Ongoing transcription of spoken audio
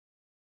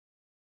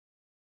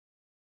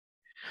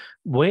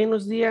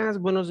Buenos días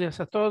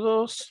a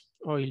todos.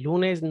 Hoy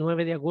lunes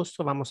 9 de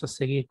agosto vamos a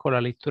seguir con la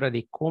lectura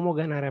de Cómo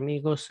ganar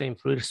amigos e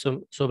influir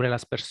sobre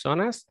las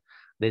personas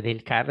de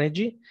Dale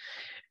Carnegie.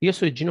 Yo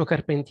soy Gino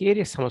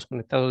Carpentieri, estamos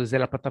conectados desde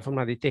la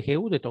plataforma de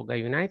TGU de Toga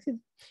United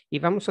y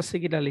vamos a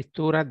seguir la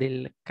lectura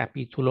del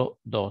capítulo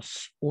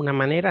 2, una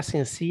manera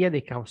sencilla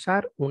de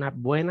causar una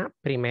buena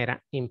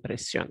primera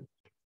impresión.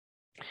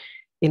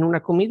 En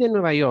una comida en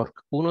Nueva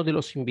York, uno de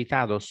los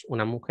invitados,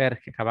 una mujer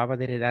que acababa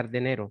de heredar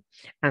dinero,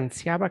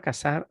 ansiaba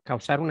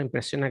causar una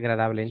impresión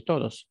agradable en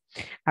todos.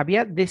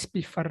 Había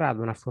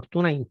despilfarrado una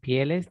fortuna en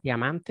pieles,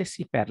 diamantes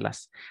y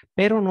perlas,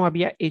 pero no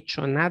había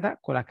hecho nada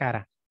con la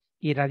cara.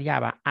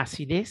 Irradiaba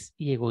acidez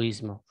y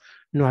egoísmo.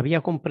 No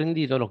había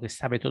comprendido lo que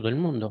sabe todo el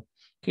mundo,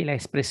 que la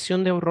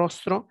expresión de un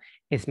rostro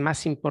es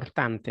más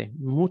importante,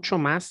 mucho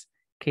más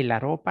que la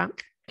ropa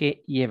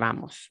que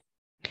llevamos.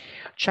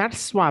 Charles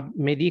Schwab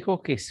me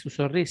dijo que su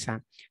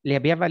sonrisa le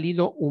había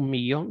valido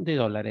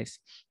 $1.000.000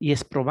 y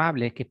es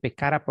probable que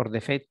pecara por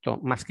defecto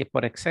más que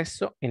por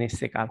exceso en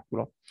este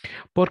cálculo,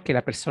 porque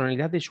la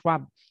personalidad de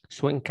Schwab,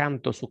 su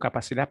encanto, su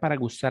capacidad para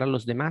gustar a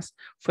los demás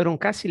fueron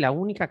casi la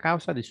única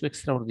causa de su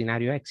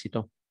extraordinario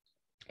éxito.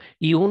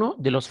 Y uno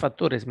de los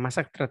factores más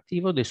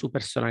atractivos de su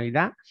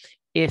personalidad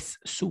es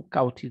su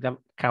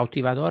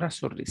cautivadora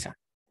sonrisa.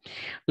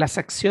 Las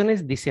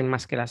acciones dicen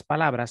más que las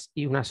palabras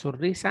y una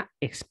sonrisa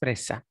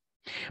expresa.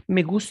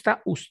 Me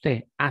gusta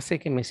usted, hace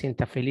que me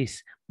sienta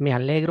feliz. Me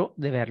alegro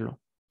de verlo.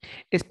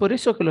 Es por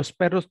eso que los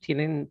perros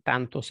tienen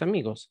tantos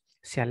amigos.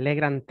 Se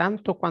alegran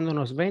tanto cuando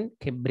nos ven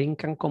que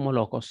brincan como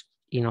locos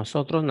y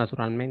nosotros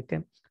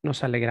naturalmente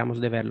nos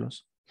alegramos de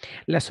verlos.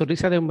 La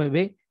sonrisa de un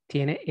bebé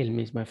tiene el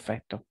mismo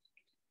efecto.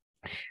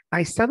 ¿Ha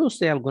estado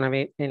usted alguna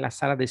vez en la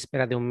sala de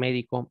espera de un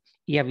médico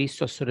y ha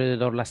visto a su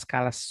alrededor las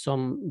caras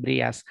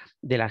sombrías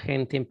de la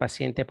gente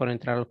impaciente por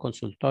entrar al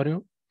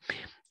consultorio?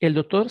 El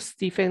doctor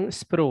Stephen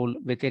Sproul,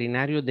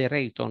 veterinario de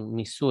Rayton,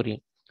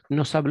 Missouri,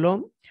 nos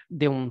habló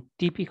de un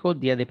típico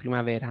día de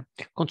primavera,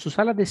 con su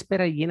sala de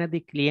espera llena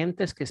de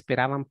clientes que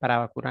esperaban para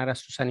vacunar a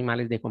sus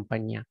animales de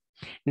compañía.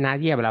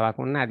 Nadie hablaba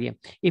con nadie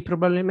y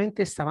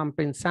probablemente estaban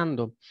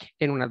pensando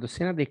en una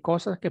docena de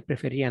cosas que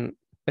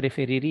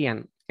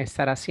preferirían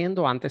estar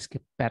haciendo antes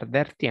que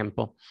perder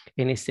tiempo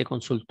en este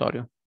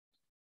consultorio.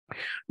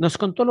 Nos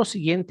contó lo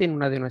siguiente en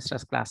una de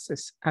nuestras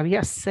clases.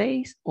 Había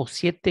 6 o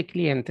 7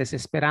 clientes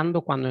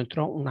esperando cuando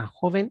entró una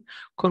joven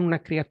con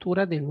una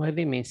criatura de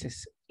 9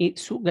 meses y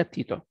su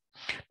gatito.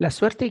 La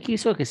suerte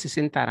quiso que se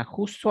sentara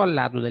justo al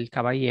lado del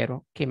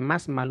caballero, que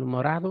más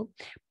malhumorado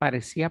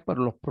parecía por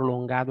lo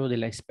prolongado de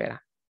la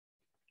espera.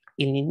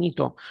 El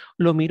niñito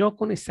lo miró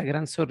con esa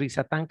gran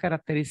sonrisa tan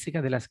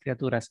característica de las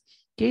criaturas.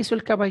 ¿Qué hizo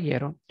el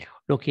caballero?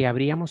 Lo que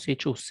habríamos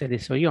hecho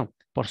ustedes o yo.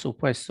 Por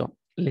supuesto,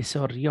 le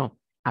sonrió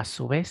a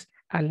su vez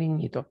al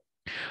niñito.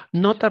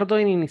 No tardó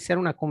en iniciar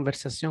una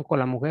conversación con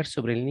la mujer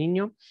sobre el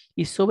niño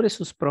y sobre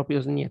sus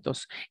propios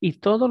nietos, y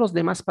todos los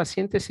demás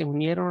pacientes se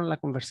unieron a la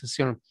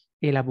conversación.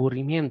 El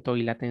aburrimiento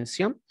y la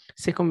tensión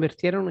se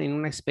convirtieron en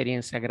una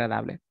experiencia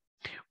agradable.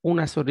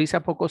 ¿Una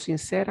sonrisa poco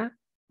sincera?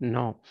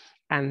 No,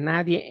 a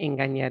nadie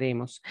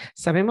engañaremos.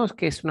 Sabemos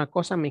que es una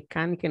cosa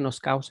mecánica y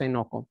nos causa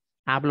enojo.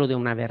 Hablo de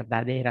una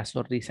verdadera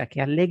sonrisa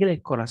que alegre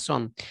el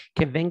corazón,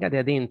 que venga de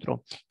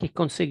adentro, que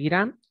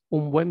conseguirá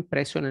un buen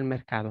precio en el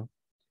mercado.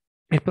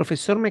 El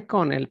profesor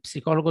McConnell,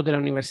 psicólogo de la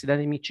Universidad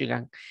de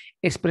Michigan,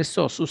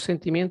 expresó sus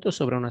sentimientos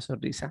sobre una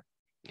sonrisa.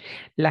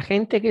 La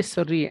gente que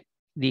sonríe,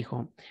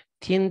 dijo,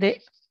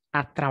 tiende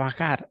a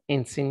trabajar,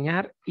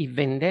 enseñar y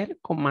vender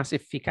con más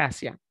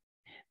eficacia.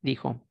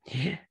 Dijo,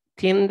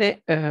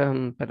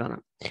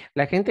 perdona,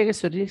 la gente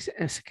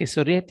que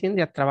sonríe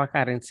tiende a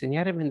trabajar,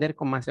 enseñar y vender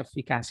con más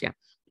eficacia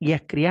y a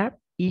criar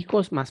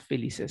hijos más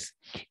felices.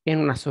 En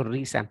una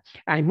sonrisa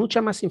hay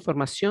mucha más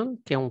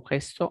información que un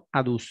gesto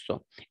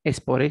adusto.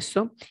 Es por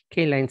eso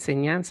que la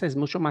enseñanza es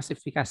mucho más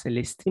eficaz el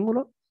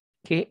estímulo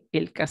que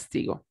el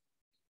castigo.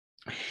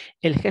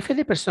 El jefe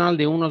de personal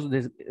de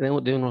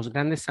unos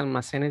grandes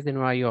almacenes de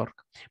Nueva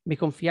York me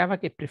confiaba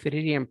que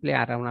preferiría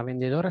emplear a una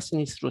vendedora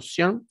sin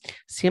instrucción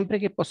siempre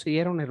que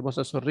poseyera una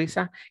hermosa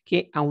sonrisa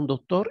que a un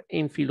doctor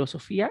en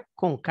filosofía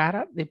con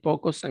cara de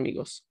pocos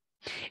amigos.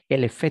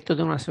 El efecto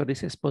de una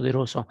sonrisa es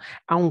poderoso,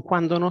 aun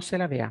cuando no se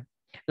la vea.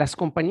 Las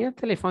compañías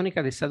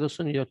telefónicas de Estados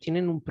Unidos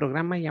tienen un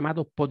programa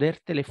llamado Poder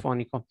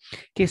Telefónico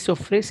que se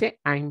ofrece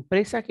a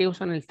empresas que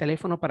usan el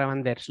teléfono para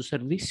vender sus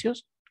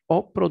servicios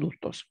o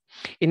productos.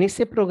 En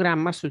este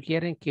programa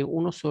sugieren que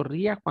uno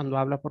sonría cuando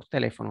habla por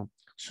teléfono.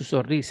 Su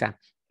sonrisa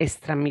es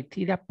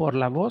transmitida por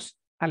la voz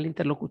al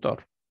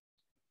interlocutor.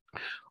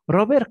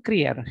 Robert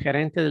Krier,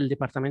 gerente del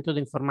departamento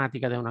de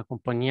informática de una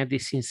compañía de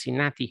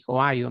Cincinnati,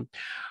 Ohio,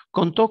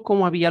 contó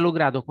cómo había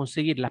logrado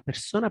conseguir la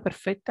persona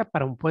perfecta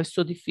para un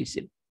puesto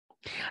difícil.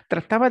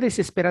 Trataba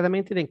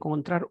desesperadamente de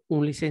encontrar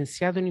un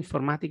licenciado en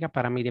informática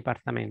para mi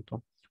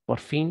departamento. Por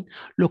fin,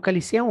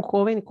 localicé a un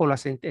joven con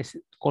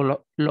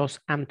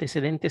los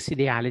antecedentes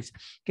ideales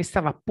que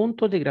estaba a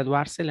punto de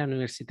graduarse en la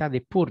Universidad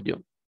de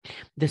Purdue.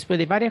 Después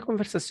de varias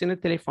conversaciones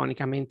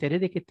telefónicas, me enteré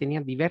de que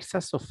tenía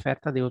diversas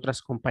ofertas de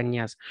otras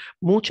compañías,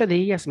 muchas de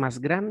ellas más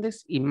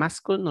grandes y más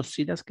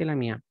conocidas que la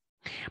mía.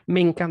 Me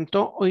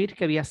encantó oír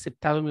que había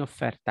aceptado mi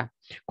oferta.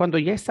 Cuando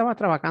ya estaba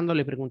trabajando,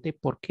 le pregunté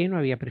por qué no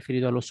había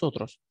preferido a los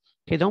otros.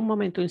 Quedó un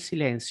momento en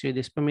silencio y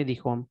después me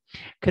dijo,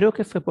 creo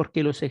que fue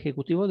porque los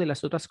ejecutivos de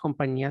las otras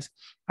compañías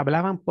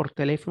hablaban por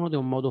teléfono de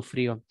un modo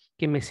frío,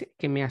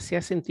 que me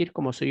hacía sentir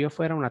como si yo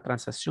fuera una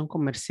transacción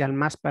comercial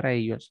más para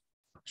ellos.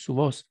 Su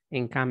voz,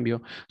 en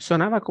cambio,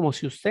 sonaba como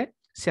si usted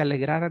se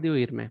alegrara de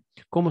oírme,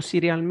 como si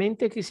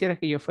realmente quisiera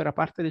que yo fuera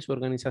parte de su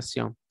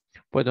organización.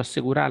 Puedo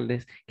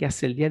asegurarles que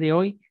hasta el día de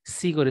hoy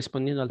sigo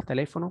respondiendo al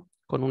teléfono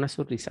con una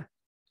sonrisa.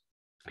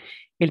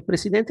 El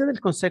presidente del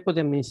Consejo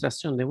de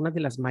Administración de una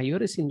de las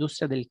mayores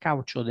industrias del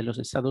caucho de los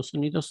Estados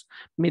Unidos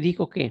me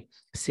dijo que,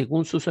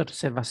 según sus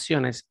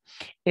observaciones,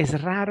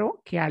 es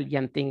raro que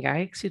alguien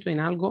tenga éxito en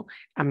algo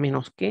a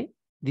menos que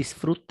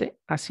disfrute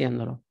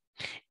haciéndolo.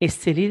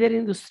 Este líder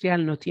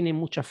industrial no tiene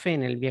mucha fe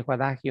en el viejo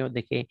adagio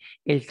de que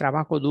el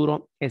trabajo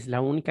duro es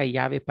la única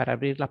llave para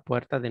abrir la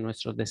puerta de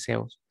nuestros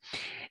deseos.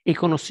 He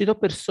conocido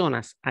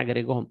personas,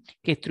 agregó,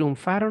 que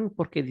triunfaron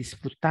porque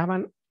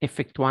disfrutaban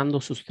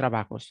efectuando sus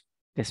trabajos.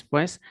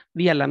 Después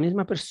vi a las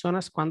mismas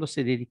personas cuando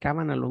se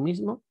dedicaban a lo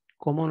mismo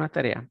como una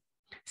tarea.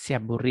 Se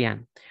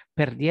aburrían,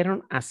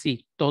 perdieron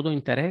así todo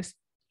interés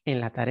en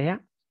la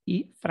tarea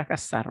y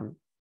fracasaron.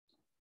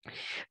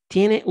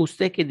 Tiene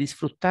usted que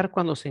disfrutar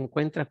cuando se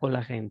encuentra con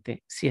la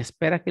gente, si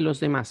espera que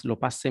los demás lo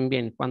pasen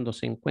bien cuando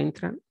se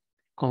encuentran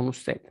con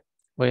usted.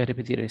 Voy a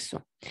repetir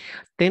eso.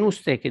 Tiene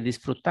usted que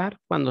disfrutar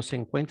cuando se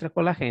encuentra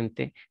con la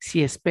gente,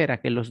 si espera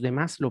que los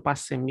demás lo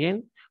pasen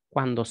bien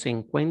cuando se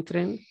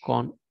encuentren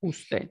con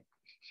usted.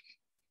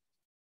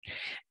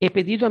 He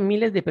pedido a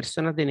miles de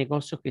personas de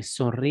negocio que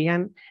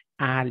sonrían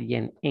a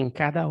alguien en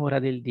cada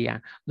hora del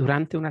día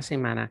durante una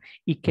semana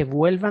y que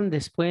vuelvan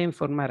después a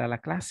informar a la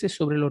clase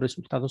sobre los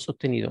resultados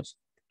obtenidos.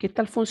 ¿Qué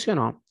tal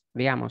funcionó?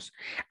 Veamos.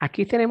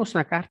 Aquí tenemos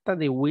una carta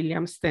de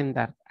William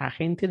Stendhal,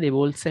 agente de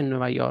bolsa en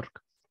Nueva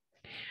York.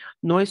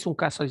 No es un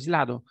caso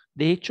aislado,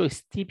 de hecho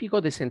es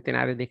típico de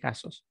centenares de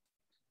casos.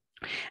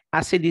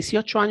 Hace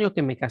 18 años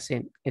que me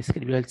casé,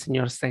 escribió el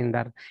señor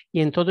Stendhal,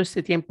 y en todo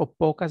este tiempo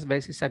pocas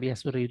veces había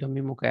sonreído a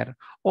mi mujer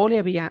o le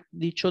había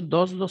dicho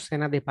 2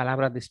 docenas de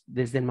palabras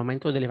desde el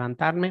momento de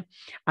levantarme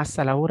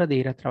hasta la hora de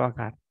ir a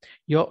trabajar.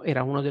 Yo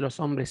era uno de los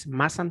hombres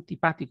más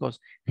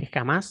antipáticos que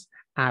jamás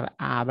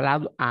ha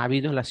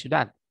habido en la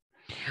ciudad.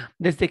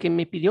 Desde que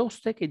me pidió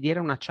usted que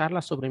diera una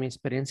charla sobre mi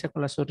experiencia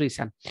con la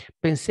sonrisa,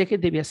 pensé que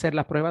debía hacer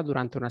la prueba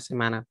durante una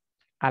semana.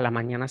 A la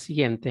mañana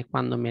siguiente,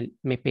 cuando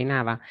me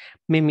peinaba,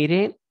 me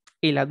miré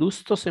el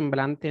adusto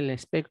semblante en el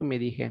espejo y me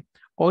dije,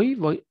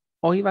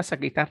 hoy vas a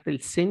quitarte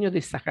el ceño de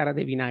esta cara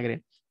de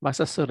vinagre,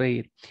 vas a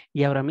sonreír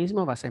y ahora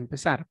mismo vas a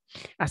empezar.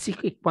 Así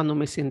que cuando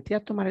me senté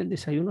a tomar el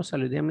desayuno,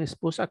 saludé a mi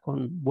esposa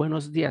con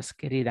buenos días,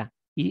 querida,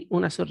 y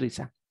una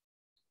sonrisa.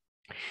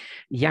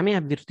 Ya me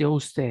advirtió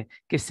usted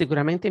que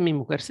seguramente mi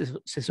mujer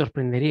se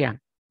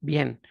sorprendería.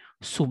 Bien,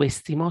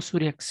 subestimó su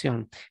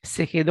reacción,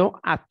 se quedó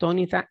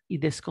atónita y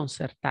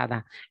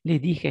desconcertada. Le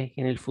dije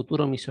que en el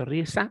futuro mi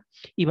sonrisa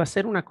iba a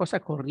ser una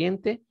cosa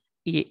corriente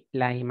y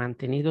la he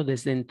mantenido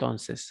desde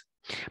entonces.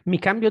 Mi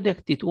cambio de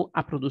actitud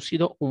ha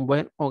producido un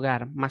buen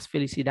hogar, más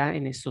felicidad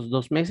en estos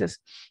 2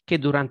 meses que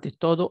durante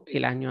todo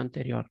el año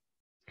anterior.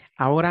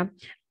 Ahora,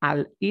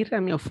 al ir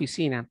a mi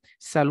oficina,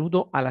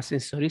 saludo al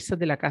ascensorista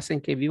de la casa en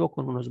que vivo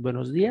con unos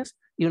buenos días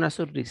y una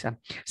sonrisa.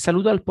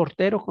 Saludo al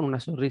portero con una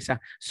sonrisa.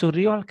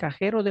 Sonrío al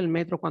cajero del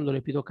metro cuando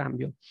le pido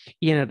cambio.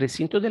 Y en el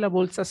recinto de la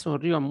bolsa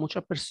sonrío a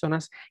muchas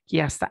personas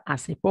que hasta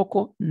hace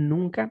poco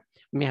nunca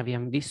me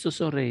habían visto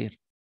sonreír.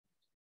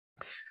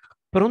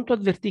 Pronto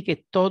advertí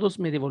que todos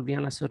me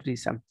devolvían la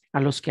sonrisa. A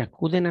los que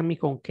acuden a mí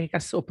con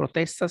quejas o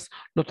protestas,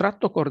 lo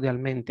trato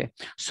cordialmente.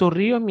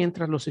 Sonrío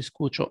mientras los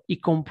escucho y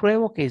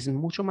compruebo que es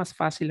mucho más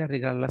fácil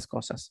arreglar las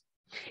cosas.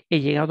 He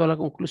llegado a la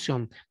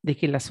conclusión de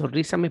que la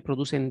sonrisa me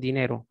produce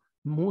dinero,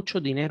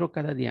 mucho dinero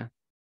cada día.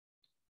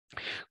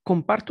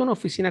 Comparto una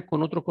oficina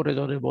con otro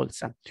corredor de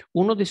bolsa.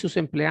 Uno de sus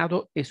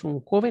empleados es un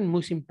joven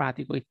muy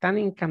simpático y tan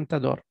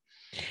encantador.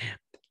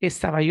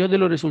 Estaba yo de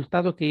los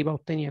resultados que iba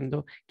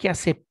obteniendo, que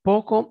hace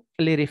poco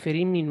le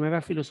referí mi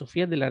nueva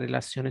filosofía de las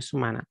relaciones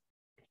humanas.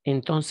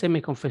 Entonces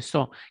me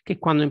confesó que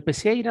cuando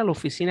empecé a ir a la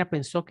oficina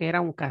pensó que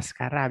era un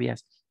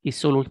cascarrabias y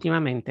solo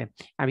últimamente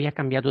había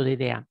cambiado de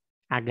idea.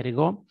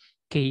 Agregó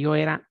que yo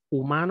era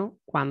humano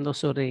cuando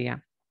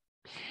sonreía.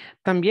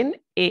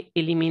 También he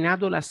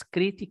eliminado las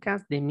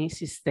críticas de mi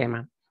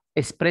sistema.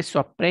 Expreso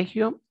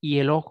aprecio y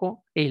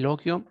elogio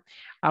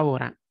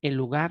ahora en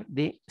lugar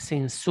de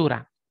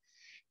censura.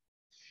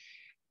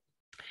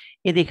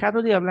 He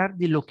dejado de hablar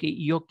de lo que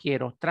yo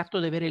quiero, trato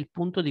de ver el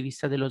punto de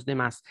vista de los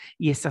demás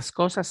y estas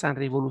cosas han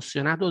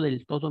revolucionado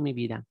del todo mi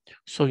vida.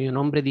 Soy un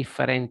hombre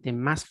diferente,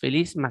 más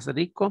feliz, más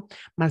rico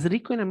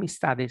en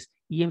amistades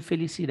y en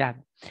felicidad.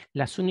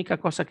 Las únicas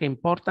cosas que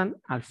importan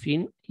al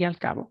fin y al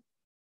cabo.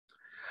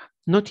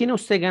 ¿No tiene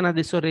usted ganas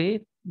de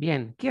sonreír?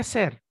 Bien, ¿qué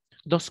hacer?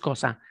 2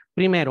 cosas.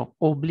 Primero,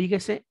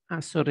 oblíguese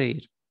a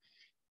sonreír.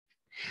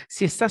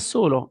 Si estás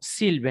solo,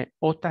 silbe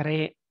o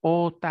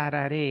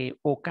tararee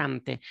o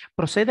cante.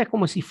 Proceda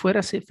como si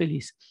fueras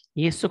feliz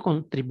y esto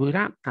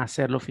contribuirá a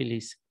hacerlo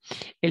feliz.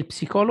 El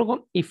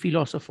psicólogo y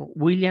filósofo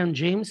William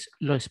James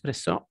lo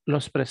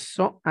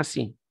expresó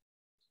así.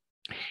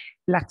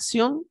 La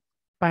acción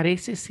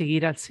parece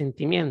seguir al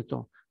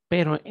sentimiento,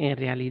 pero en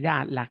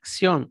realidad la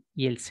acción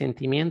y el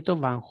sentimiento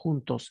van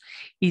juntos.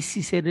 Y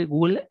si se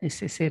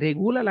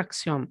regula la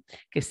acción,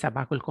 que está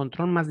bajo el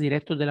control más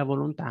directo de la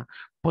voluntad,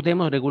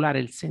 podemos regular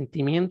el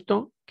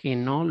sentimiento que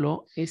no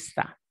lo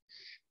está.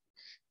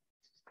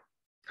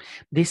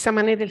 De esa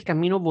manera, el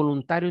camino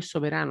voluntario y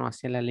soberano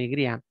hacia la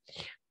alegría,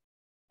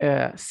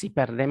 si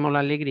perdemos la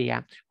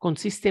alegría,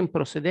 consiste en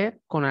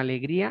proceder con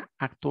alegría,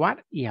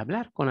 actuar y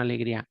hablar con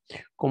alegría,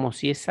 como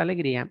si esa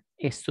alegría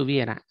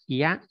estuviera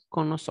ya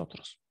con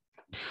nosotros.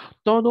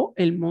 Todo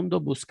el mundo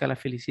busca la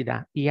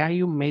felicidad y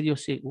hay un medio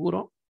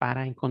seguro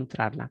para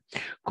encontrarla.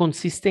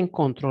 Consiste en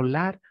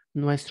controlar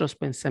nuestros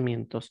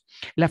pensamientos.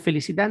 La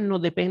felicidad no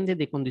depende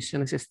de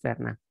condiciones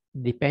externas,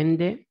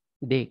 depende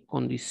de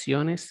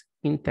condiciones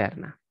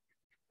internas.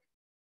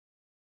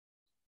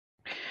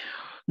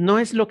 No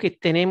es lo que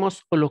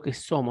tenemos o lo que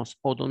somos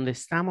o dónde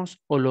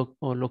estamos o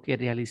lo que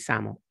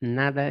realizamos.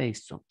 Nada de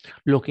eso.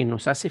 Lo que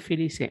nos hace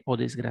felices o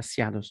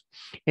desgraciados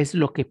es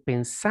lo que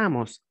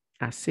pensamos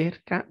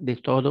acerca de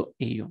todo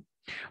ello.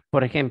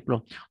 Por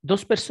ejemplo,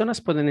 dos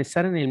personas pueden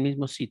estar en el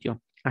mismo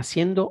sitio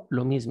haciendo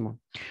lo mismo.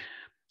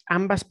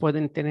 Ambas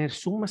pueden tener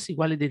sumas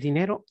iguales de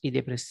dinero y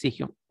de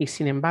prestigio y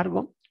sin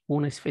embargo,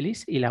 una es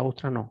feliz y la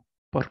otra no.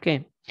 ¿Por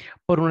qué?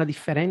 Por una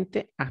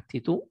diferente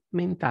actitud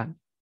mental.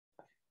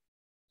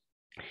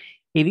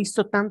 He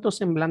visto tantos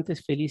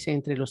semblantes felices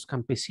entre los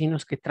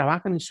campesinos que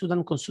trabajan y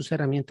sudan con sus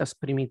herramientas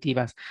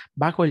primitivas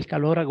bajo el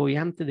calor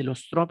agobiante de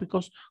los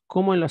trópicos,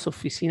 como en las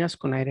oficinas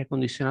con aire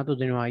acondicionado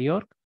de Nueva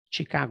York,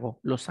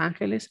 Chicago, Los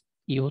Ángeles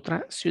y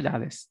otras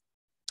ciudades.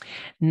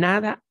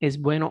 Nada es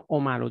bueno o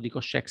malo, dijo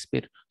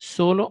Shakespeare,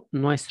 solo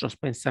nuestros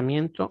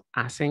pensamientos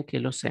hacen que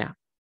lo sea.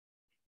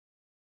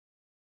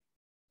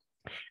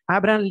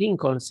 Abraham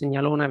Lincoln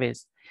señaló una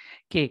vez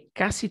que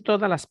casi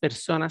todas las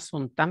personas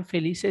son tan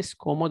felices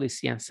como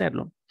decían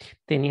serlo.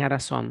 Tenía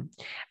razón.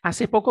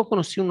 Hace poco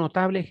conocí un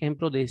notable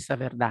ejemplo de esa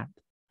verdad.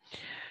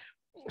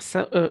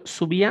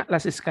 Subía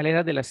las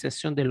escaleras de la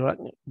estación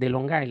de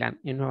Long Island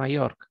en Nueva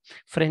York.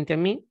 Frente a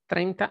mí,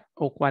 30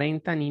 o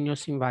 40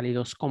 niños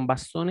inválidos con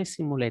bastones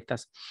y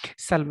muletas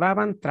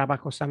salvaban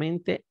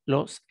trabajosamente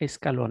los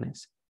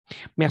escalones.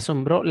 Me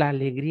asombró la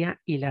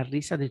alegría y la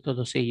risa de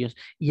todos ellos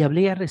y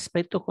hablé al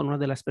respecto con una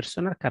de las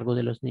personas a cargo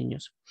de los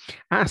niños.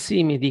 Ah,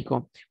 sí, me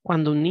dijo,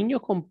 cuando un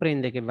niño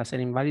comprende que va a ser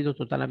inválido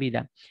toda la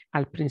vida,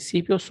 al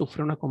principio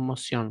sufre una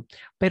conmoción,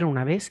 pero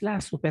una vez la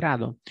ha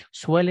superado,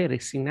 suele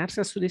resignarse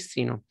a su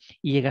destino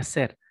y llega a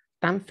ser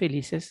tan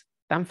feliz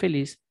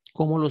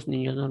como los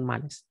niños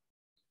normales.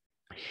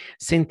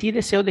 Sentí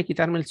deseo de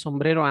quitarme el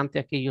sombrero ante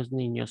aquellos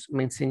niños.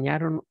 Me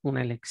enseñaron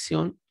una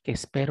lección que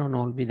espero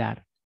no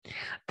olvidar.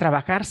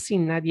 Trabajar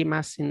sin nadie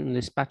más en un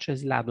despacho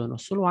aislado no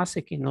solo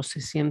hace que uno se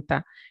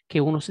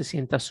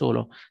sienta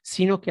solo,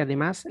 sino que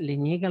además le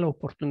niega la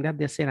oportunidad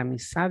de hacer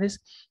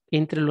amistades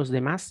entre los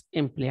demás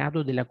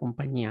empleados de la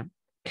compañía.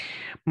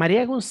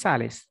 María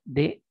González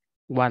de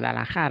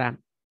Guadalajara,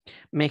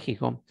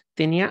 México,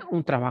 tenía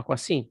un trabajo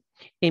así.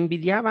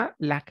 Envidiaba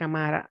la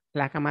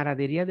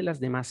camaradería de las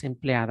demás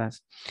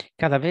empleadas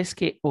cada vez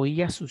que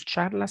oía sus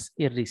charlas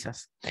y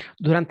risas.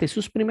 Durante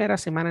sus primeras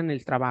semanas en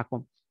el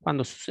trabajo,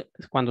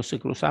 cuando se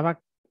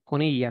cruzaba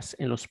con ellas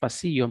en los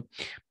pasillos,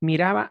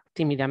 miraba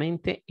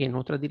tímidamente en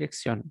otra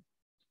dirección.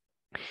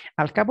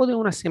 Al cabo de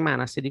una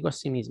semana se dijo a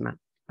sí misma,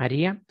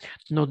 María,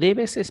 no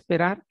debes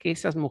esperar que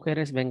esas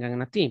mujeres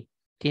vengan a ti,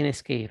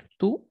 tienes que ir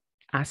tú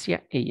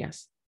hacia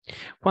ellas.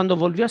 Cuando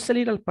volvió a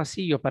salir al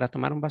pasillo para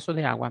tomar un vaso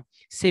de agua,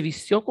 se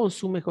vistió con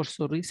su mejor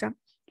sonrisa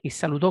y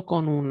saludó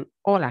con un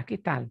hola, ¿qué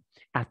tal?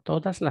 A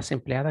todas las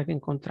empleadas que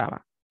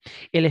encontraba.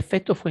 El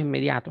efecto fue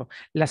inmediato.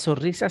 Las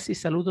sonrisas y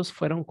saludos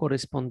fueron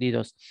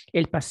correspondidos.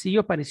 El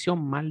pasillo pareció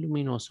más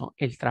luminoso,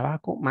 el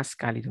trabajo más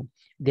cálido.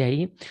 De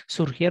ahí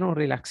surgieron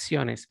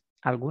relaciones,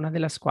 algunas de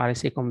las cuales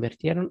se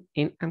convirtieron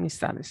en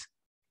amistades.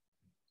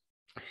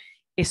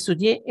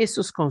 Estudié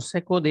estos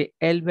consejos de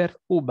Elbert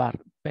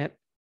Hubbard.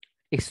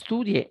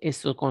 Estudie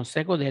estos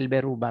consejos de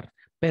Elbert Hubbard,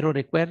 pero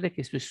recuerde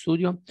que su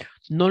estudio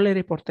no le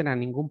reportará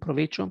ningún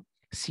provecho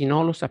si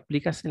no los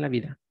aplicas en la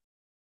vida.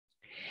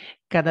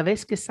 Cada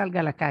vez que salga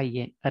a la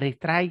calle,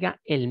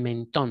 retraiga el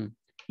mentón,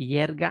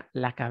 yerga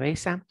la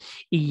cabeza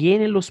y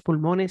llene los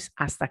pulmones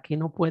hasta que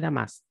no pueda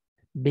más.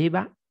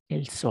 Beba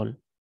el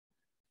sol.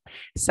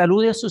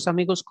 Salude a sus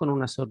amigos con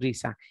una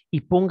sonrisa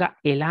y ponga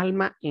el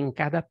alma en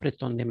cada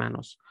apretón de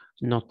manos.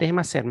 No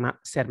tema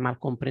ser mal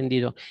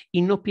comprendido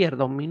y no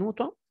pierda un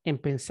minuto en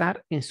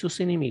pensar en sus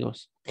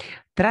enemigos.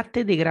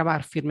 Trate de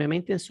grabar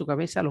firmemente en su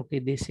cabeza lo que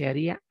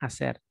desearía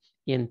hacer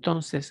y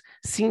entonces,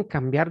 sin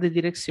cambiar de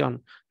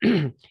dirección,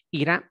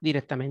 irá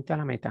directamente a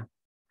la meta.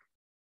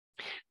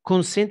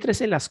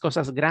 Concéntrese en las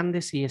cosas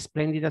grandes y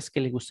espléndidas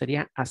que le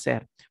gustaría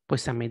hacer,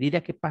 pues a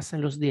medida que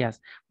pasan los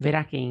días,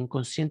 verá que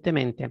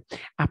inconscientemente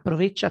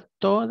aprovecha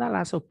todas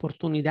las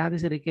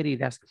oportunidades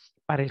requeridas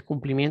para el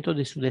cumplimiento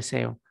de su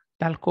deseo,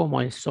 tal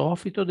como el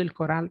zoófito del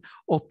coral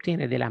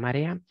obtiene de la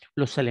marea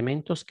los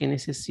elementos que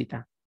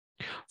necesita.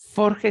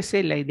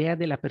 Fórjese la idea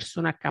de la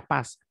persona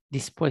capaz,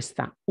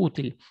 dispuesta,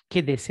 útil,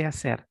 que desea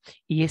ser,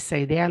 y esa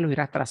idea lo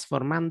irá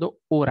transformando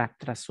hora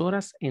tras hora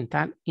en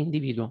tal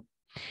individuo.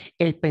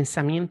 El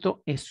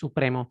pensamiento es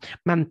supremo.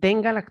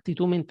 Mantenga la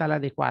actitud mental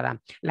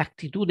adecuada, la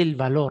actitud del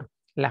valor,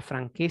 la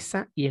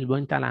franqueza y el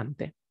buen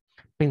talante.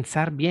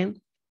 Pensar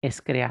bien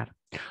es crear.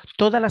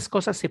 Todas las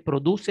cosas se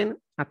producen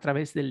a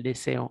través del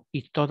deseo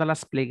y todas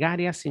las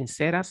plegarias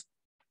sinceras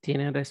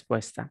tienen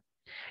respuesta.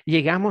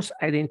 Llegamos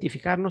a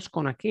identificarnos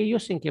con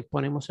aquellos en que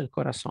ponemos el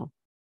corazón.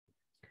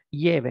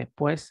 Lleve,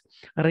 pues,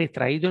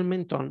 retraído el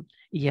mentón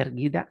y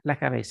erguida la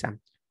cabeza.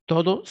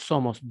 Todos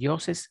somos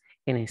dioses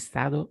en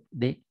estado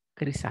de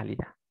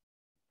crisálida.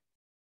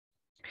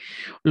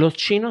 Los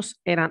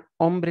chinos eran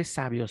hombres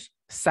sabios,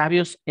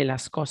 sabios en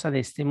las cosas de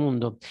este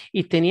mundo,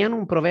 y tenían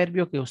un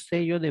proverbio que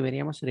usted y yo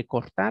deberíamos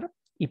recortar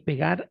y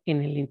pegar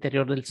en el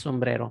interior del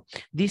sombrero.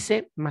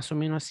 Dice más o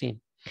menos así: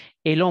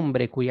 el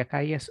hombre cuya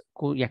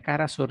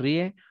cara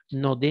sonríe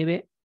no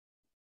debe,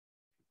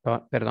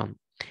 perdón,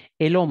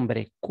 el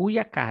hombre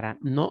cuya cara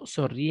no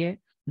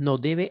sonríe no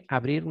debe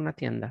abrir una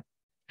tienda.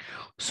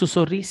 Su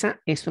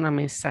sonrisa es una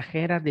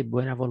mensajera de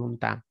buena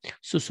voluntad.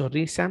 Su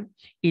sonrisa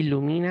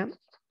ilumina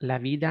la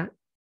vida,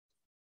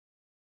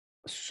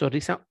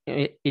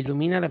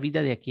 ilumina la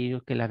vida de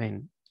aquellos que la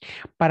ven.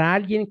 Para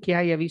alguien que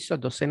haya visto a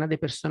docenas de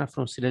personas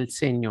fruncir el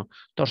ceño,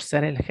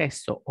 torcer el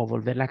gesto o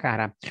volver la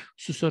cara,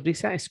 su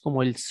sonrisa es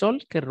como el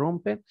sol que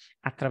rompe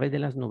a través de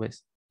las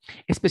nubes.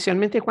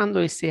 Especialmente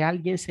cuando ese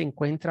alguien se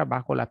encuentra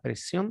bajo la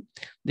presión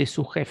de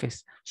sus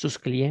jefes, sus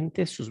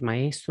clientes, sus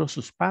maestros,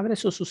 sus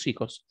padres o sus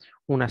hijos.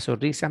 Una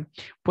sonrisa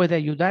puede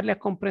ayudarle a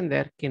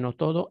comprender que no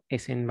todo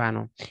es en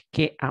vano,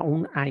 que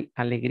aún hay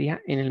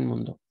alegría en el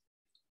mundo.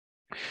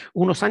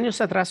 Unos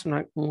años atrás,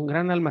 un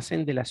gran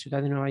almacén de la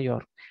ciudad de Nueva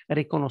York,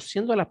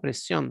 reconociendo la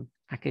presión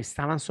a que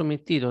estaban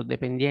sometidos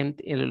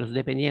los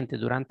dependientes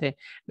durante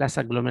las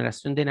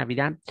aglomeraciones de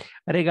Navidad,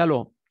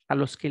 regaló a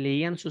los que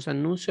leían sus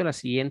anuncios la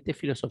siguiente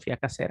filosofía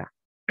casera.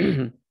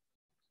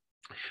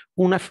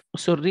 Una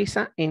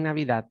sonrisa en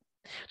Navidad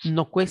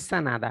no cuesta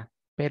nada,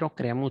 pero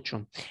crea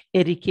mucho.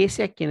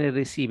 Enriquece a quienes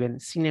reciben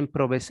sin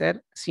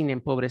empobrecer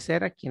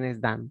a quienes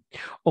dan.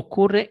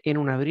 Ocurre en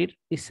un abrir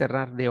y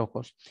cerrar de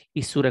ojos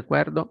y su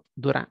recuerdo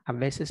dura a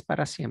veces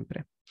para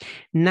siempre.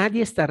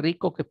 Nadie está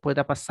rico que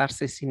pueda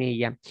pasarse sin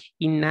ella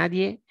y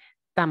nadie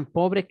tan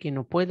pobre que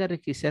no pueda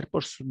enriquecer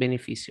por su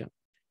beneficio.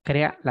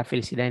 Crea la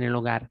felicidad en el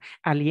hogar,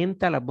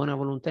 alienta la buena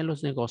voluntad en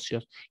los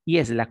negocios y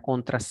es la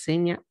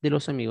contraseña de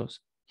los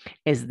amigos.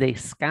 Es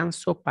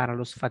descanso para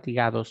los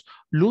fatigados,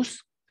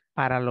 luz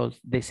para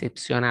los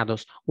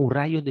decepcionados, un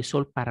rayo de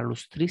sol para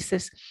los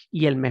tristes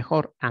y el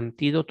mejor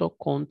antídoto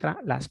contra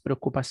las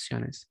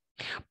preocupaciones.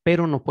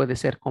 Pero no puede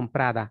ser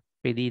comprada,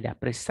 pedida,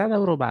 prestada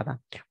o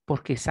robada,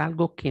 porque es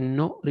algo que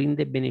no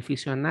rinde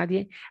beneficio a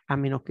nadie a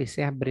menos que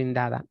sea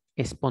brindada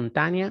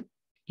espontánea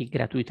y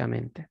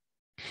gratuitamente.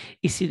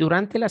 Y si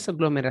durante las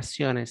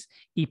aglomeraciones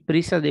y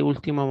prisas de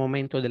último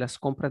momento de las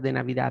compras de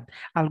Navidad,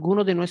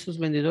 alguno de nuestros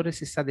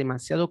vendedores está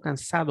demasiado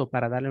cansado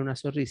para darle una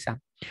sonrisa,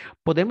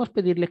 ¿podemos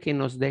pedirle que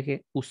nos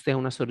deje usted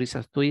una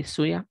sonrisa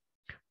suya?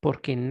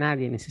 Porque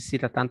nadie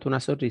necesita tanto una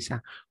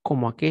sonrisa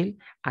como aquel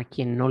a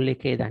quien no le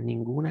queda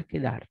ninguna que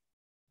dar.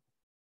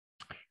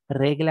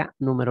 Regla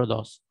número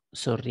 2,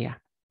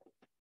 sonría.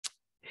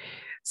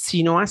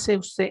 Si no hace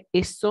usted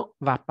esto,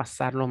 va a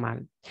pasarlo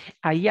mal.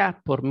 Allá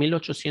por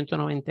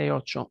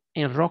 1898,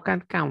 en Rock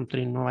and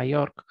Country, en Nueva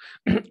York,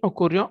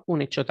 ocurrió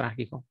un hecho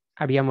trágico.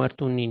 Había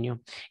muerto un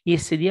niño y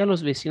ese día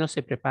los vecinos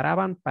se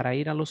preparaban para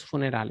ir a los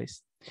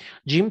funerales.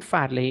 Jim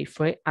Farley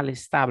fue al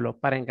establo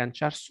para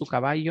enganchar su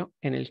caballo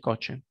en el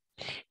coche.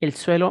 El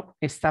suelo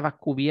estaba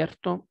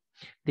cubierto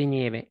de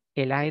nieve,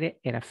 el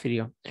aire era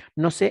frío.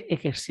 No se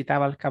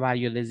ejercitaba el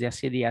caballo desde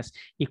hace días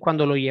y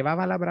cuando lo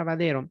llevaba al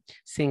abravadero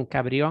se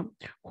encabrió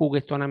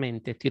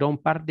juguetonamente, tiró un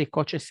par de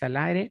coches al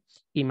aire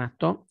y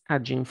mató a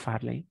Jim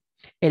Farley.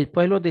 El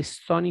pueblo de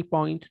Stony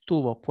Point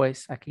tuvo,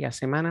 pues, aquella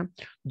semana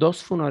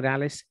 2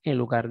 funerales en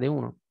lugar de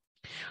uno.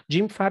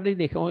 Jim Farley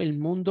dejó en el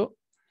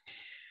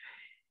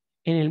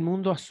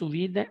mundo a su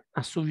viuda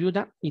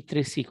y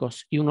 3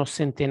 hijos y unos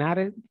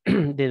centenares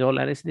de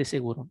dólares de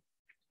seguro.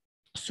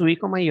 Su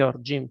hijo mayor,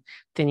 Jim,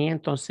 tenía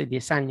entonces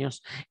 10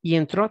 años y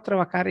entró a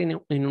trabajar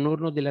en un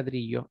horno de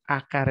ladrillo,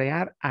 a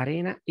carrear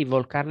arena y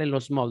volcarle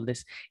los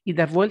moldes y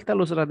dar vuelta a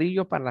los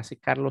ladrillos para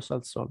secarlos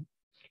al sol.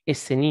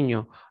 Ese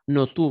niño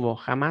no tuvo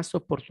jamás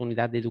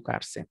oportunidad de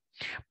educarse,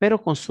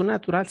 pero con su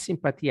natural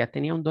simpatía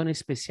tenía un don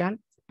especial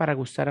para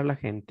gustar a la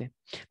gente.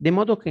 De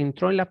modo que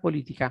entró en la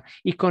política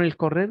y con el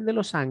correr de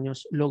los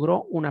años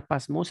logró una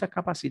pasmosa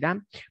capacidad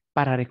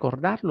para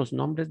recordar los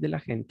nombres de la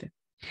gente.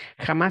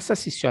 Jamás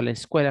asistió a la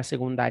escuela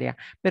secundaria,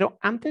 pero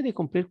antes de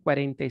cumplir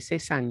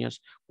 46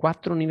 años,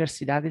 4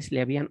 universidades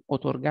le habían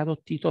otorgado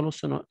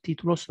títulos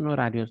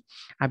honorarios.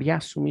 Había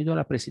asumido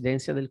la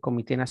presidencia del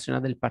Comité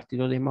Nacional del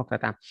Partido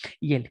Demócrata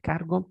y el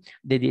cargo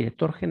de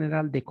director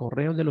general de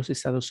Correo de los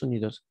Estados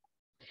Unidos.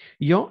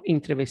 Yo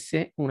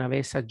entrevisté una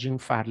vez a Jim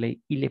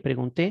Farley y le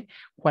pregunté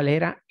cuál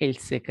era el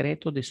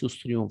secreto de sus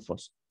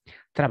triunfos.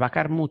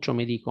 Trabajar mucho,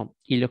 me dijo,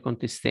 y le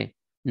contesté,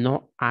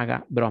 no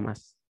haga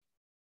bromas.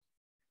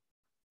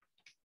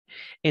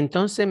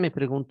 Entonces me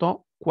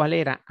preguntó cuál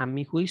era, a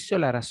mi juicio,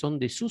 la razón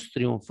de sus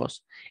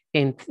triunfos.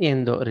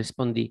 Entiendo,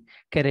 respondí,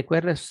 que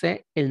recuerda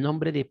usted el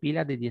nombre de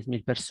pila de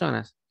 10.000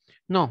 personas.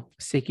 No,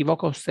 se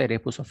equivoca usted,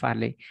 repuso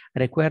Farley.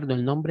 Recuerdo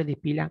el nombre de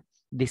pila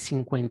de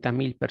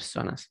 50.000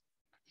 personas.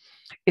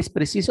 Es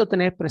preciso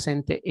tener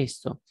presente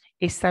esto.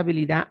 Esta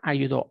habilidad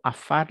ayudó a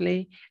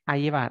Farley a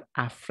llevar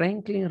a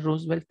Franklin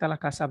Roosevelt a la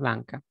Casa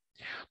Blanca.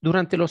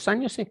 Durante los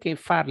años en que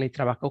Farley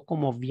trabajó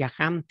como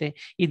viajante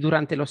y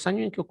durante los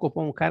años en que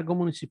ocupó un cargo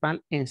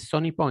municipal en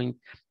Stony Point,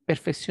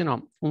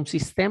 perfeccionó un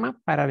sistema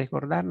para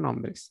recordar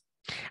nombres.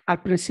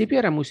 Al principio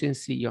era muy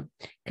sencillo.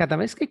 Cada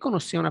vez que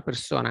conocía a una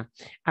persona,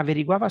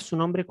 averiguaba su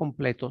nombre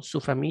completo,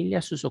 su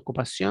familia, su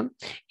ocupación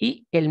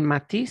y el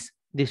matiz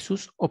de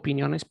sus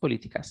opiniones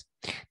políticas.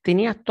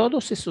 Tenía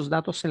todos esos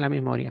datos en la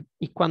memoria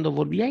y cuando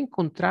volvía a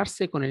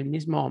encontrarse con el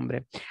mismo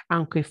hombre,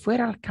 aunque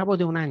fuera al cabo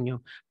de un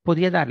año,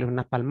 podía darle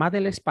una palmada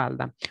en la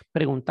espalda,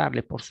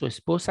 preguntarle por su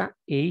esposa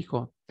e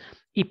hijo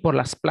y por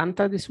las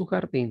plantas de su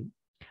jardín.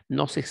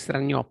 No se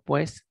extrañó,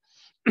 pues,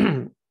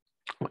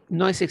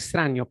 no es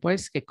extraño,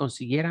 pues, que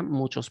consiguiera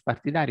muchos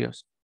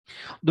partidarios.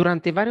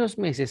 Durante varios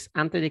meses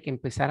antes de que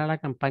empezara la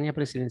campaña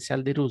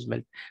presidencial de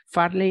Roosevelt,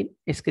 Farley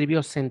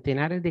escribió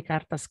centenares de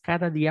cartas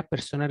cada día a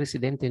personas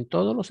residentes en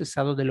todos los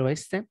estados del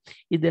oeste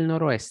y del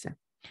noroeste.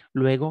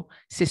 Luego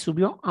se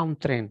subió a un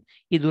tren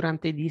y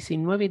durante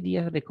 19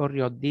 días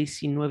recorrió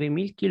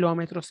 19.000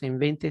 kilómetros en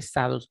 20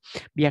 estados,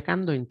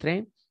 viajando en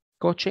tren,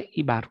 coche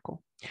y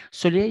barco.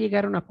 Solía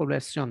llegar a una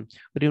población,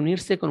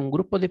 reunirse con un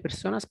grupo de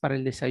personas para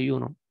el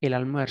desayuno, el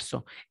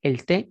almuerzo,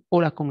 el té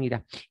o la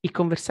comida y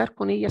conversar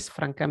con ellas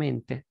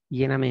francamente,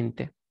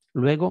 llenamente.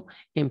 Luego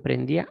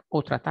emprendía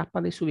otra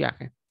etapa de su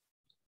viaje.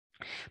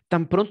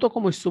 Tan pronto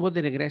como estuvo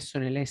de regreso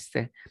en el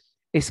este,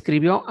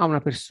 escribió a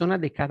una persona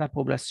de cada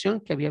población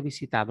que había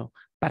visitado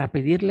para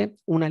pedirle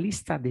una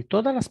lista de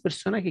todas las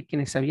personas que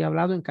quienes había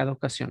hablado en cada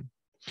ocasión.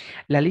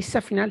 La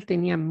lista final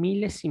tenía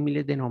miles y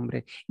miles de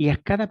nombres y a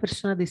cada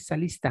persona de esta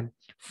lista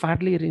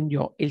Farley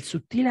rindió el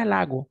sutil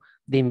halago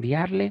de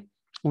enviarle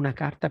una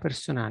carta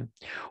personal.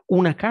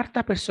 Una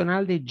carta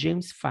personal de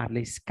James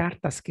Farley,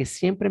 cartas que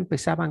siempre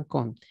empezaban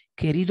con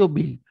querido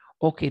Bill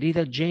o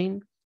querida Jane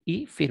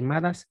y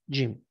firmadas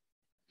Jim.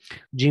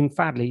 Jim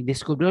Farley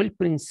descubrió al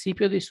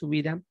principio de su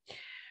vida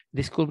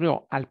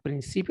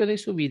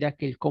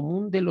que el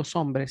común de los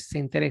hombres se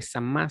interesa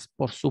más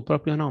por su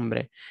propio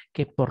nombre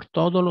que por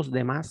todos los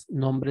demás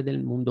nombres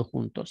del mundo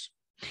juntos.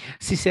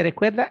 Si se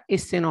recuerda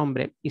ese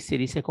nombre y se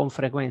dice con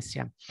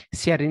frecuencia,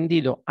 se ha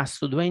rendido a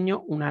su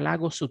dueño un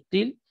halago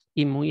sutil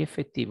y muy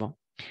efectivo.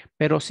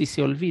 Pero si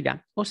se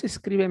olvida o se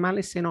escribe mal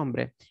ese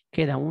nombre,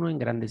 queda uno en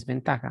gran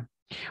desventaja.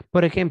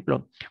 Por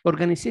ejemplo,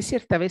 organicé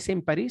cierta vez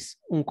en París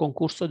un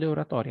concurso de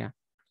oratoria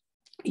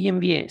y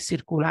envié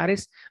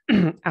circulares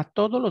a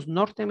todos los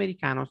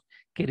norteamericanos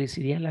que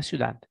residían en la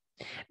ciudad.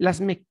 Las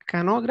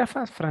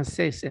mecanógrafas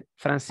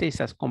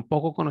francesas con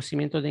poco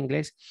conocimiento de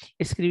inglés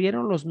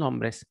escribieron los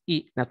nombres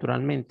y,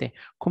 naturalmente,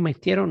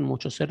 cometieron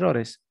muchos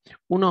errores.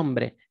 Un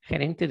hombre,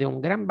 gerente de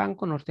un gran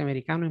banco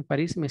norteamericano en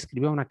París, me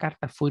escribió una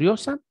carta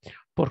furiosa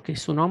porque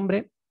su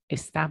nombre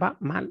estaba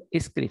mal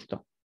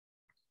escrito.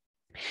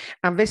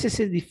 A veces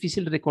es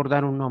difícil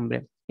recordar un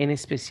nombre, en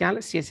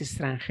especial si es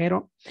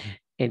extranjero,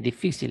 es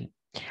difícil.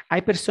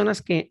 Hay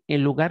personas que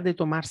en lugar de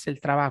tomarse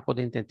el trabajo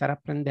de intentar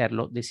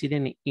aprenderlo,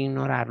 deciden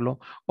ignorarlo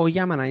o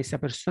llaman a esa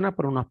persona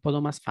por un apodo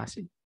más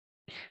fácil.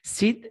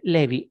 Sid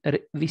Levy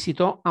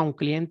visitó a un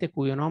cliente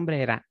cuyo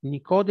nombre era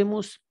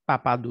Nicodemus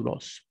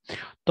Papadoulos.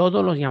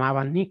 Todos los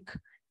llamaban Nick.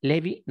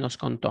 Levy nos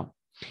contó.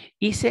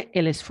 Hice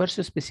el esfuerzo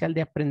especial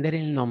de aprender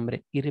el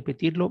nombre y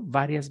repetirlo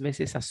varias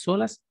veces a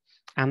solas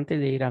antes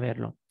de ir a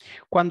verlo.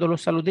 Cuando lo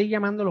saludé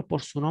llamándolo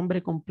por su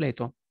nombre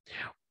completo,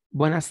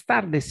 buenas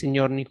tardes,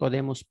 señor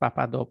Nicodemus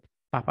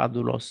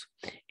Papadoulos.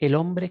 El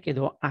hombre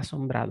quedó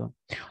asombrado.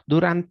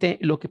 Durante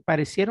lo que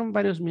parecieron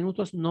varios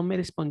minutos no me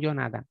respondió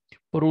nada.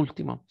 Por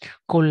último,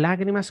 con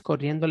lágrimas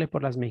corriéndole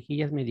por las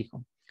mejillas, me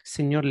dijo,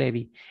 señor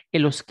Levy,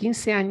 en los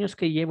 15 años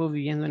que llevo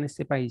viviendo en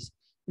este país,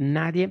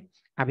 nadie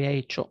había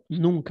hecho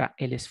nunca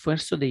el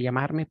esfuerzo de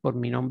llamarme por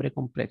mi nombre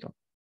completo.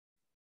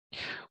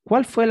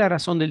 ¿Cuál fue la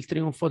razón del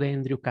triunfo de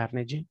Andrew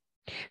Carnegie?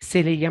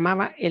 Se le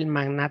llamaba el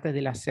magnate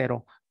del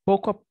acero.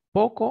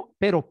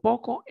 Pero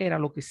poco era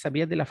lo que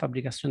sabía de la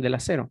fabricación del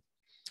acero.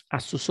 A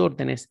sus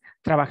órdenes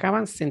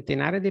trabajaban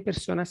centenares de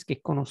personas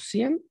que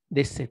conocían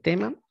de ese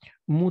tema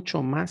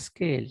mucho más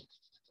que él.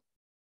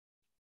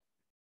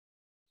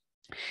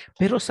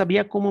 Pero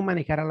sabía cómo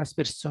manejar a las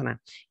personas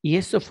y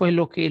eso fue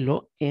lo que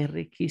lo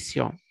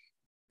enriqueció.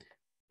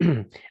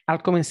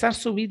 Al comenzar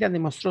su vida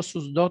demostró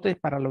sus dotes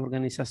para la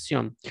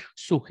organización,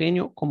 su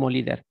genio como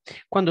líder.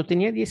 Cuando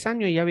tenía 10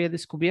 años ya había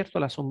descubierto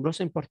la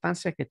asombrosa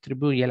importancia que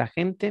atribuye la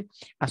gente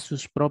a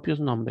sus propios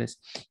nombres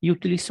y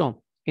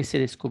utilizó ese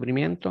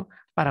descubrimiento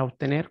para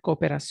obtener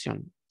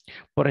cooperación.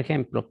 Por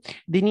ejemplo,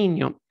 de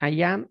niño,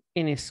 allá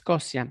en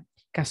Escocia,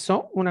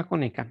 cazó una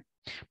coneja.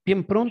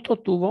 Bien pronto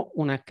tuvo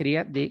una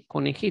cría de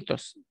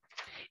conejitos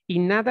y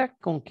nada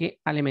con qué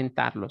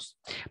alimentarlos.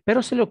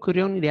 Pero se le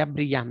ocurrió una idea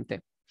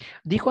brillante.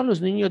 Dijo a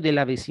los niños de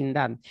la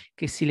vecindad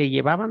que si le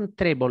llevaban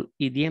trébol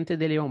y dientes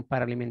de león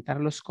para alimentar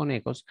a los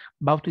conejos,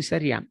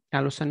 bautizaría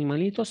a los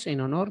animalitos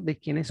en honor de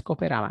quienes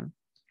cooperaban.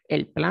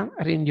 El plan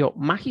rindió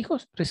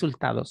mágicos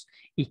resultados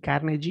y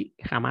Carnegie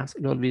jamás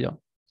lo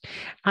olvidó.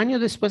 Años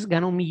después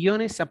ganó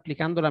millones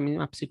aplicando la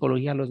misma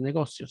psicología a los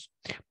negocios.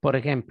 Por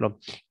ejemplo,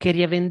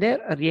 quería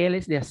vender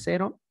rieles de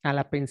acero a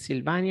la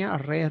Pennsylvania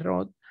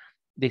Railroad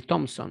de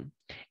Thompson.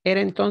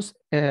 Era entonces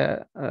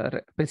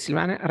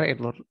Pennsylvania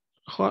Railroad.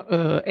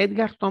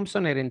 Edgar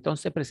Thompson era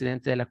entonces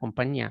presidente de la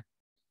compañía.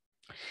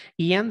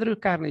 Y Andrew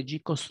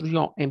Carnegie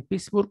construyó en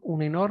Pittsburgh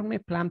una enorme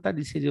planta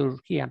de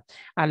siderurgia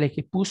a la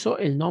que puso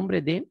el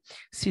nombre de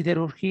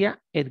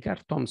Siderurgia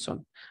Edgar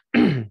Thompson.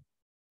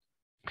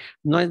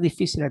 No es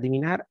difícil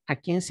adivinar a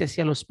quién se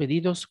hacían los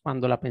pedidos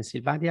cuando la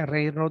Pennsylvania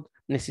Railroad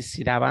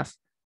necesitaba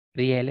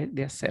rieles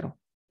de acero.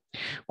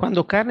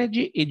 Cuando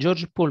Carnegie y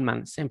George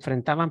Pullman se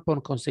enfrentaban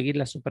por conseguir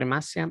la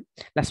supremacía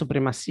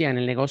en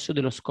el negocio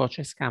de los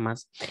coches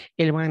camas,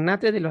 el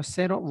magnate del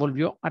acero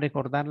volvió a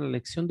recordar la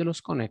lección de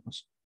los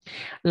conejos.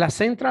 La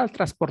Central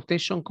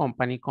Transportation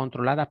Company,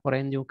 controlada por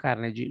Andrew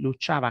Carnegie,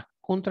 luchaba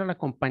contra la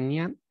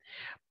compañía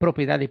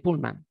propiedad de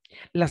Pullman.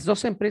 Las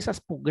dos empresas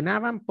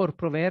pugnaban por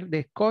proveer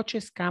de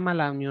coches cama a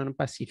la Unión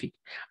Pacific,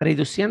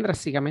 reducían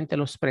drásticamente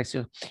los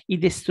precios y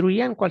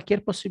destruían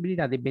cualquier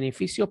posibilidad de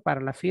beneficio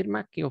para la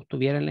firma que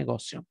obtuviera el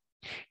negocio.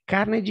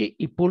 Carnegie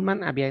y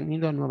Pullman habían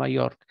ido a Nueva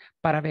York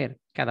para ver,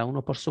 cada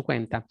uno por su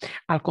cuenta,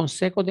 al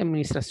Consejo de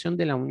Administración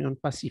de la Unión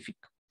Pacific.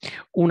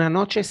 Una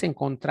noche se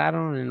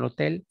encontraron en el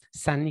Hotel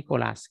San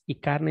Nicolás y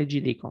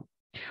Carnegie dijo: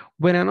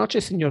 Buenas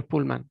noches, señor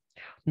Pullman.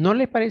 ¿No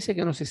le parece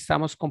que nos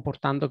estamos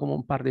comportando como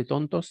un par de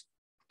tontos?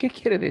 ¿Qué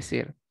quiere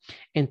decir?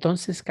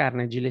 Entonces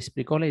Carnegie le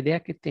explicó la idea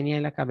que tenía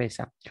en la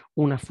cabeza,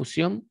 una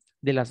fusión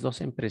de las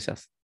dos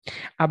empresas.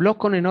 Habló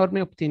con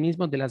enorme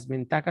optimismo de las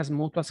ventajas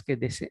mutuas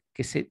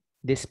que se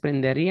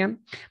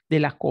desprenderían de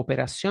la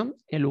cooperación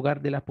en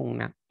lugar de la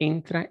pugna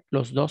entre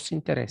los dos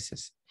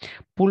intereses.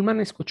 Pullman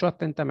escuchó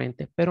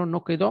atentamente, pero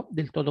no quedó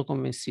del todo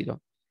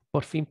convencido.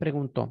 Por fin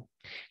preguntó: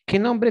 ¿qué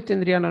nombre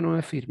tendría la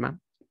nueva firma?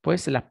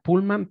 Pues la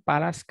Pullman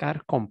Palace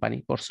Car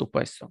Company, por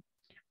supuesto.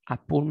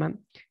 A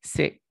Pullman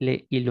se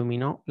le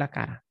iluminó la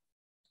cara.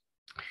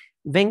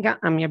 Venga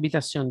a mi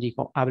habitación,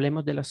 dijo,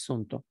 hablemos del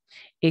asunto.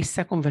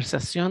 Esta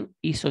conversación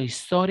hizo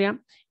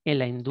historia en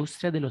la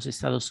industria de los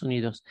Estados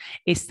Unidos.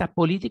 Esta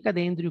política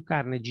de Andrew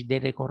Carnegie de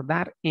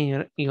recordar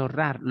y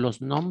honrar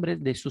los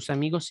nombres de sus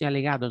amigos y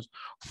allegados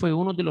fue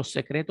uno de los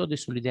secretos de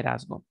su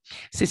liderazgo.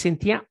 Se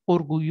sentía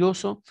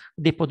orgulloso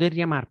de poder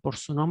llamar por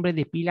su nombre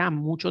de pila a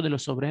muchos de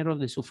los obreros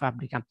de su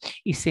fábrica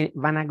y se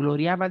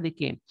vanagloriaba de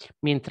que,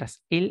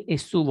 mientras él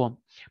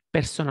estuvo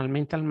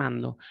personalmente al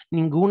mando,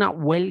 ninguna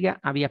huelga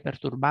había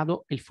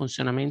perturbado el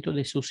funcionamiento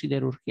de su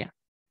siderurgia.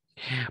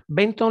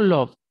 Benton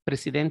Love,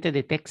 presidente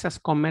de Texas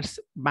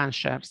Commerce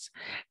Bancshares,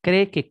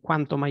 cree que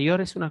cuanto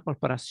mayor es una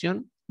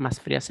corporación, más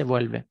fría se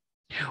vuelve.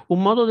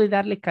 Un modo de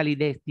darle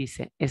calidez,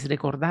 dice, es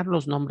recordar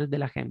los nombres de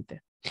la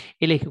gente.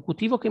 El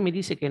ejecutivo que me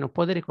dice que no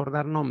puede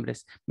recordar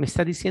nombres, me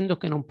está diciendo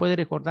que no puede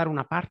recordar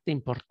una parte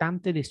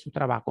importante de su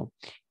trabajo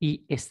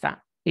y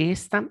está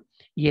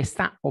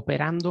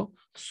operando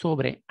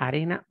sobre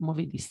arena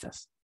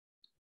movedizas.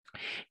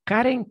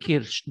 Karen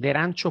Kirsch, de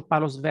Rancho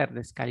Palos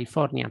Verdes,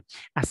 California,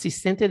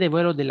 asistente de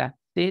vuelo de la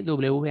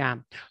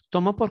TWA,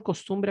 tomó por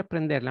costumbre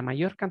aprender la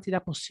mayor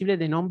cantidad posible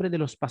de nombres de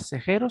los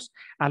pasajeros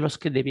a los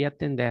que debía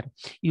atender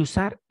y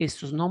usar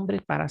esos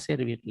nombres para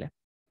servirle.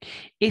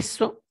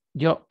 Esto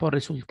dio por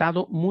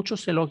resultado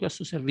muchos elogios a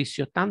su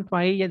servicio, tanto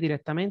a ella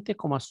directamente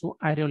como a su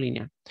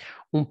aerolínea.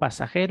 Un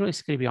pasajero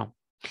escribió: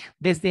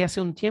 desde hace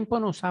un tiempo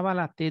no usaba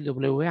la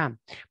TWA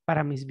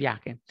para mis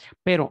viajes,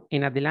 pero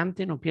en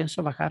adelante no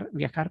pienso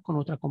viajar con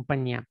otra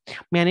compañía.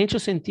 Me han hecho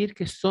sentir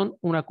que son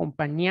una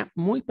compañía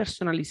muy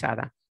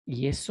personalizada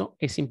y eso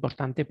es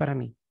importante para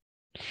mí.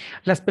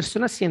 Las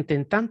personas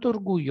sienten tanto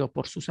orgullo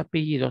por sus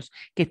apellidos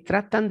que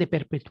tratan de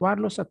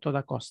perpetuarlos a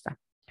toda costa.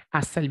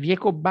 Hasta el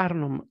viejo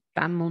Barnum,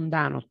 tan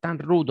mundano, tan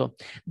rudo,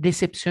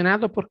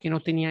 decepcionado porque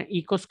no tenía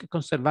hijos que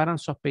conservaran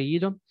su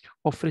apellido,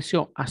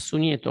 ofreció a su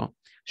nieto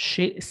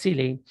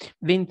Seeley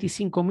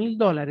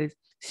 $25,000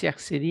 si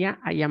accedía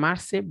a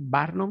llamarse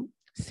Barnum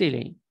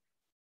Seeley.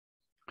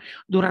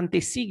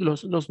 Durante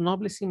siglos, los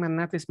nobles y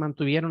magnates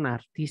mantuvieron a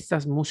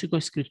artistas,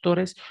 músicos,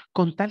 escritores,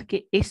 con tal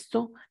que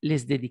esto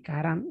les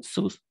dedicaran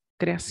sus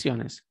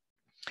creaciones.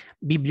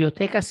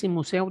 Bibliotecas y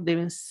museos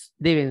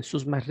deben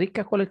sus más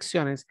ricas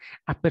colecciones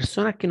a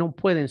personas que no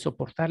pueden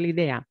soportar la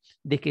idea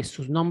de que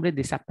sus nombres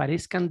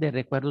desaparezcan de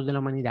recuerdos de la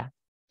humanidad.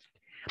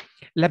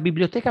 La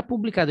Biblioteca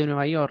Pública de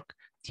Nueva York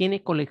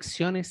tiene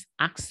colecciones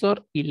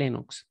Axtor y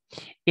Lennox.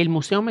 El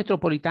Museo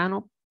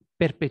Metropolitano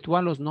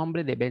perpetúa los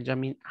nombres de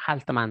Benjamin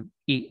Altman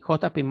y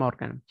J.P.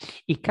 Morgan,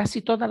 y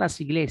casi todas las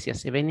iglesias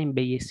se ven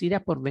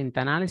embellecidas por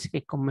ventanales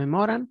que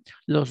conmemoran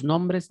los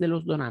nombres de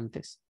los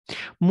donantes.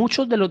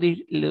 Muchos de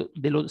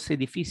los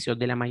edificios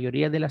de la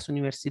mayoría de las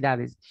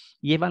universidades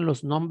llevan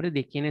los nombres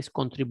de quienes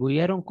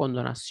contribuyeron con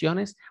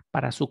donaciones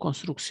para su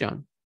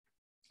construcción.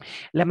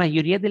 La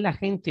mayoría de la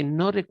gente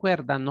no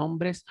recuerda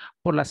nombres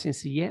por la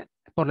sencilla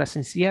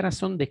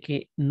razón de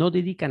que no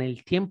dedican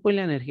el tiempo y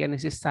la energía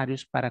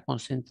necesarios para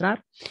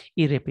concentrar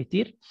y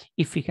repetir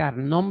y fijar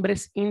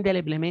nombres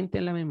indeleblemente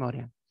en la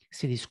memoria.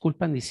 Se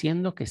disculpan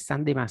diciendo que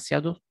están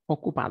demasiado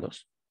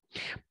ocupados.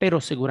 Pero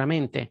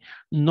seguramente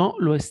no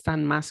lo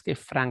están más que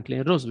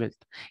Franklin Roosevelt,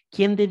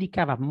 quien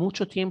dedicaba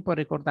mucho tiempo a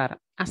recordar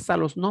hasta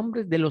los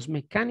nombres de los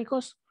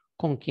mecánicos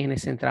con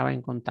quienes entraba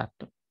en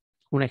contacto.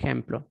 Un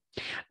ejemplo,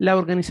 la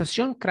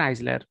organización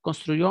Chrysler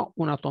construyó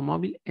un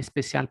automóvil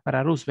especial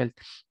para Roosevelt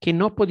que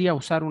no podía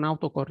usar un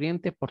auto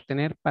corriente por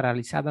tener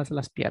paralizadas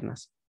las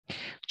piernas.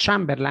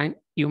 Chamberlain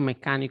y un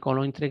mecánico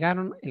lo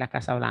entregaron en la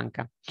Casa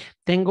Blanca.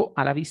 Tengo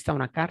a la vista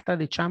una carta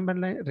de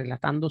Chamberlain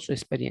relatando su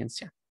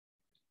experiencia.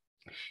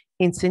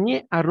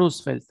 Enseñé a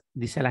Roosevelt,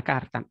 dice la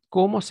carta,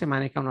 cómo se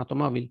maneja un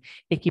automóvil,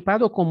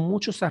 equipado con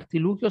muchos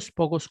artilugios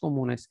pocos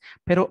comunes,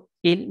 pero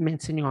él me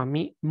enseñó a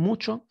mí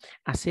mucho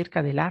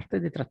acerca del arte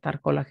de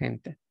tratar con la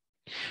gente.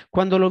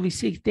 Cuando lo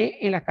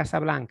visité en la Casa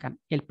Blanca,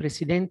 el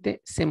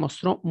presidente se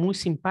mostró muy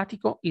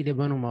simpático y de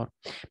buen humor.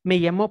 Me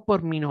llamó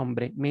por mi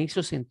nombre, me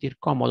hizo sentir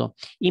cómodo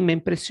y me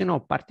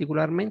impresionó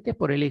particularmente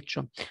por el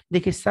hecho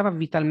de que estaba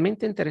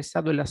vitalmente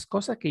interesado en las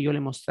cosas que yo le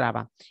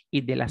mostraba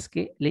y de las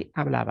que le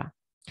hablaba.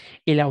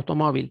 El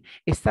automóvil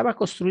estaba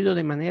construido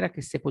de manera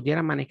que se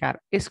pudiera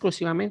manejar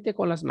exclusivamente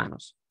con las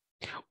manos.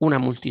 Una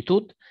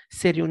multitud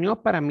se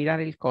reunió para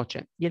mirar el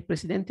coche y el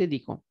presidente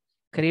dijo: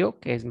 creo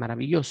que es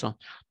maravilloso.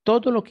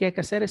 Todo lo que hay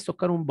que hacer es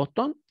tocar un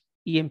botón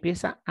y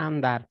empieza a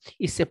andar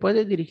y se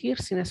puede dirigir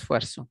sin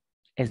esfuerzo.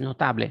 Es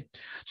notable.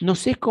 No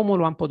sé cómo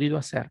lo han podido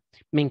hacer.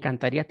 Me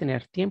encantaría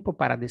tener tiempo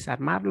para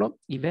desarmarlo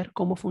y ver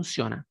cómo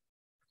funciona.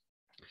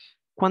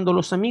 Cuando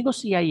los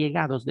amigos y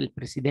allegados del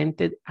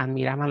presidente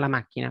admiraban la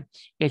máquina,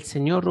 el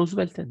señor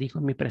Roosevelt dijo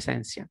en mi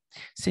presencia: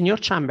 señor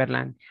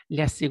Chamberlain,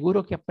 le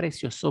aseguro que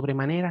aprecio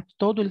sobremanera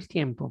todo el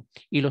tiempo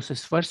y los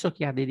esfuerzos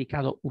que ha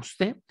dedicado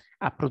usted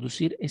a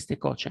producir este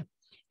coche.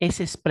 Es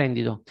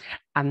espléndido.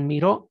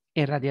 Admiró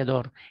el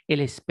radiador,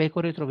 el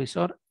espejo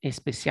retrovisor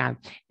especial,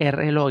 el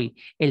reloj,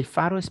 el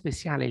faro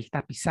especial, el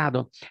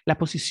tapizado, la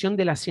posición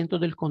del asiento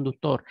del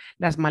conductor,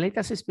 las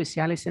maletas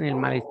especiales en el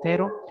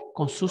maletero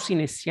con sus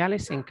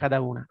iniciales en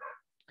cada una.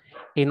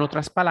 En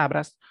otras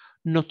palabras,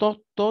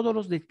 notó todos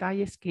los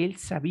detalles que él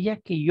sabía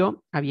que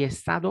yo había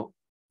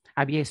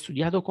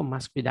estudiado con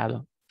más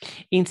cuidado.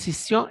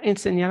 Insistió en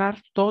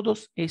señalar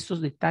todos esos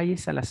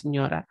detalles a la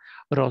señora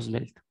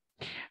Roosevelt,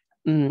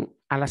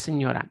 a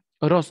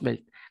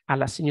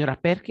la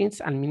señora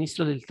Perkins, al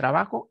ministro del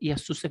Trabajo y a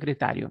su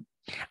secretario.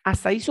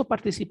 Hasta hizo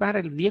participar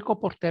el viejo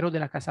portero de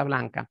la Casa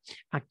Blanca,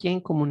 a quien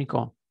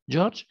comunicó: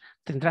 George,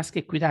 tendrás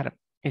que cuidar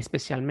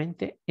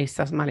especialmente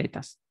estas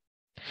maletas.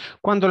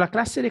 Cuando la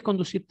clase de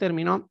conducir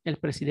terminó, el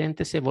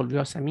presidente se volvió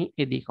hacia mí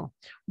y dijo: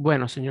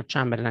 bueno, señor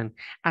Chamberlain,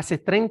 hace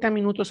 30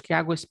 minutos que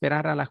hago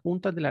esperar a la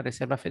Junta de la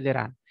Reserva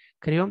Federal.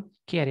 Creo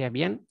que haría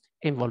bien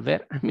en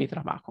volver a mi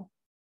trabajo.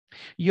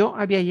 Yo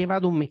había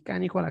llevado un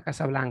mecánico a la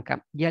Casa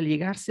Blanca y al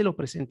llegar se lo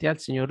presenté al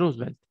señor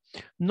Roosevelt.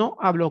 No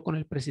habló con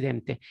el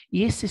presidente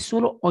y ese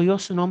solo oyó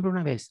su nombre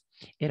una vez.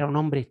 Era un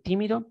hombre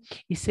tímido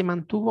y se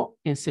mantuvo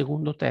en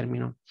segundo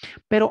término.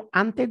 Pero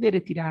antes de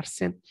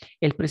retirarse,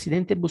 el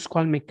presidente buscó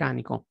al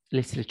mecánico,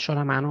 le estrechó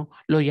la mano,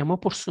 lo llamó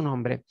por su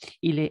nombre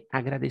y le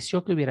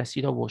agradeció que hubiera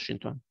sido a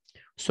Washington.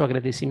 Su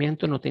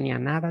agradecimiento no tenía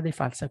nada de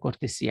falsa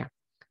cortesía.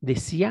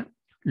 Decía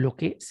lo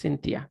que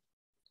sentía.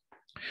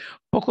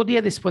 Poco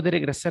días después de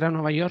regresar a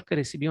Nueva York,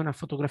 recibió una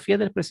fotografía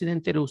del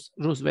presidente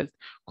Roosevelt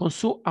con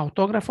su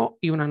autógrafo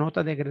y una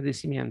nota de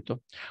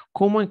agradecimiento.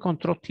 ¿Cómo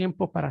encontró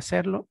tiempo para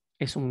hacerlo?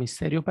 Es un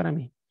misterio para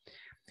mí.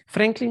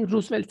 Franklin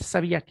Roosevelt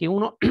sabía que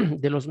uno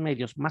de los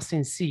medios más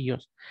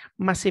sencillos,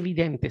 más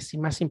evidentes y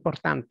más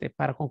importantes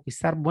para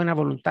conquistar buena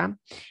voluntad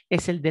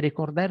es el de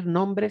recordar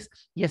nombres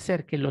y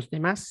hacer que los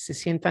demás se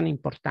sientan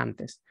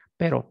importantes.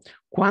 Pero,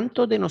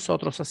 ¿cuántos de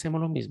nosotros hacemos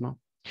lo mismo?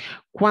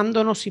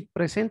 Cuando nos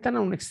presentan a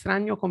un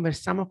extraño,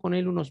 conversamos con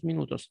él unos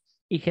minutos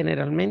y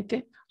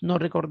generalmente no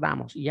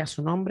recordamos ya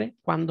su nombre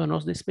cuando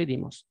nos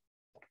despedimos.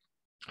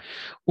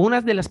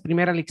 Una de las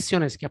primeras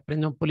lecciones que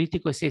aprende un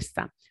político es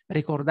esta: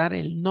 recordar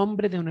el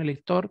nombre de un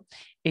elector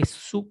es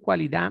su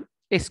cualidad,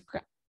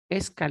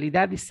 es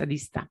calidad de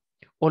estadista.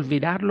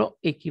 Olvidarlo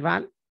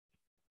equivale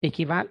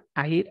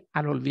a ir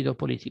al olvido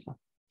político.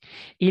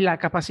 Y la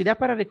capacidad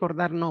para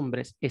recordar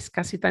nombres es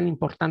casi tan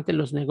importante en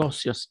los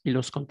negocios y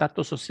los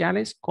contactos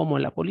sociales como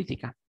en la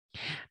política.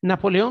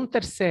 Napoleón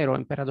III,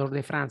 emperador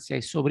de Francia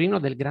y sobrino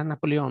del gran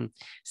Napoleón,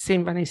 se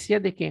envanecía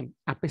de que,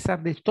 a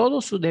pesar de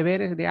todos sus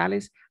deberes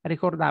reales,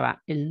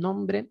 recordaba el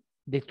nombre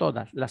de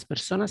todas las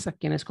personas a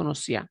quienes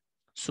conocía.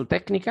 Su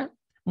técnica,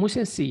 muy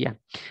sencilla.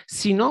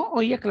 Si no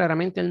oía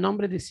claramente el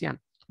nombre, decía,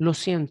 lo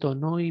siento,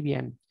 no oí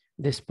bien.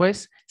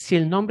 Después, si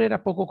el nombre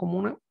era poco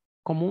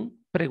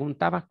común,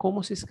 preguntaba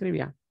cómo se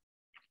escribía.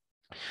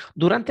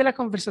 Durante la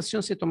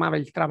conversación se tomaba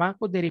el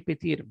trabajo de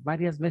repetir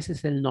varias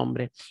veces el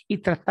nombre y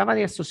trataba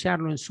de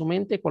asociarlo en su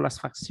mente con las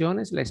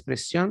facciones, la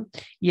expresión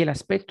y el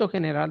aspecto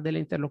general del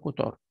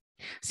interlocutor.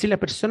 Si la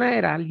persona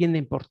era alguien de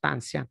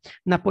importancia,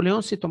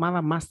 Napoleón se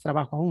tomaba más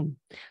trabajo aún.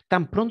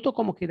 Tan pronto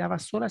como quedaba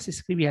sola, se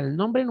escribía el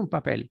nombre en un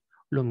papel,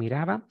 lo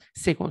miraba,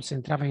 se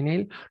concentraba en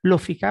él, lo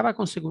fijaba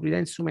con seguridad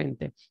en su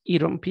mente y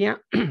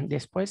rompía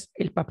después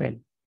el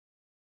papel.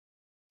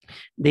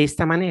 De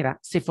esta manera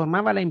se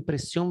formaba la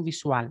impresión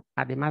visual,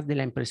 además de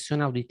la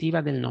impresión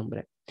auditiva del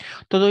nombre.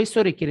 Todo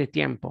esto requiere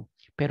tiempo,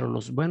 pero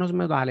los buenos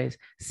modales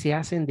se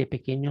hacen de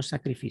pequeños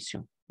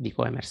sacrificios,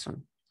 dijo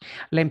Emerson.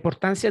 La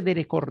importancia de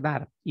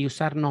recordar y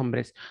usar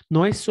nombres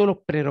no es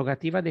solo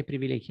prerrogativa de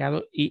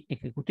privilegiados y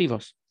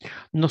ejecutivos.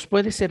 Nos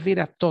puede servir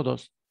a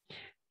todos.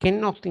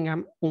 Ken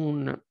Nottingham,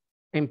 un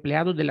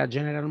empleado de la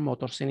General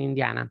Motors en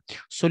Indiana,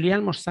 solía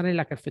almorzar en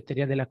la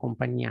cafetería de la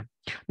compañía.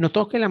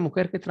 Notó que la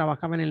mujer que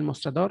trabajaba en el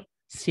mostrador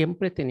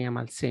siempre tenía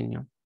mal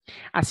ceño.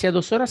 Hacía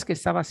 2 horas que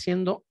estaba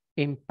haciendo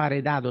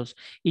emparedados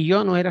y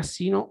yo no era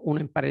sino un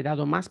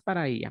emparedado más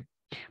para ella.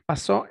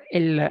 Pasó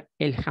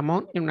el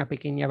jamón en una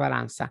pequeña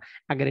balanza,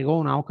 agregó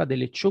una hoja de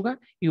lechuga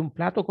y un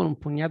plato con un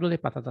puñado de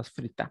patatas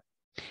fritas.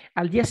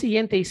 Al día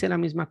siguiente hice la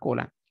misma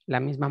cola,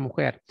 la misma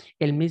mujer,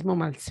 el mismo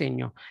mal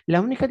ceño.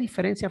 La única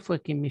diferencia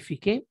fue que me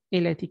fijé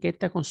en la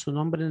etiqueta con su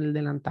nombre en el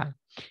delantal.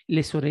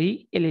 Le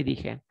sonreí y le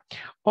dije,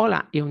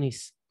 hola,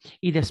 Eunice.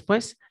 Y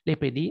después le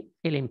pedí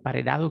el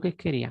emparedado que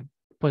quería.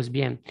 Pues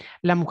bien,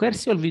 la mujer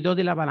se olvidó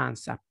de la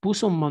balanza,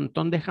 puso un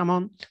montón de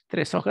jamón,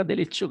 3 hojas de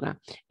lechuga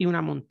y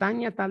una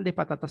montaña tal de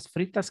patatas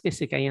fritas que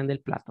se caían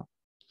del plato.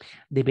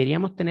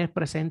 Deberíamos tener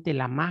presente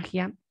la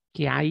magia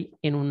que hay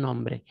en un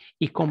nombre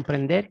y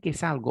comprender que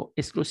es algo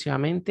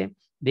exclusivamente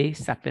de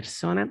esa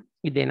persona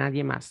y de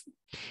nadie más.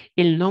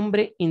 El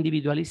nombre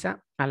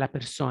individualiza a la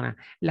persona,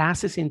 la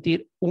hace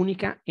sentir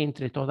única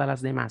entre todas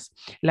las demás.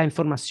 La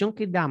información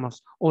que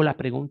damos o la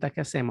pregunta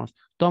que hacemos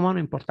toma una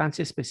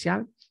importancia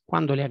especial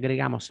cuando le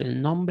agregamos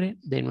el nombre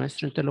de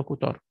nuestro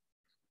interlocutor.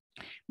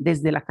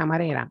 Desde la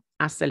camarera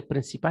hasta el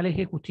principal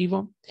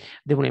ejecutivo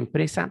de una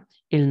empresa,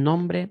 el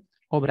nombre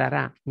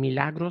obrará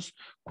milagros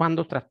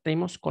cuando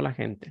tratemos con la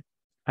gente.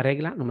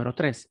 Regla número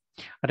 3.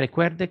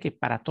 Recuerde que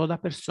para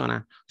toda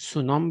persona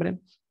su nombre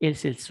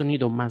es el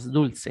sonido más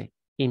dulce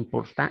e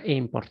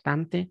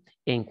importante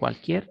en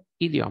cualquier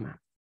idioma.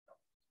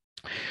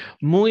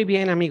 Muy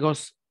bien,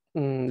 amigos.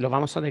 Lo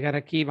vamos a dejar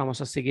aquí.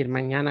 Vamos a seguir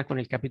mañana con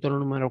el capítulo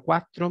número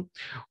 4,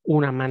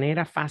 una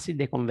manera fácil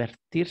de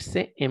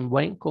convertirse en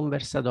buen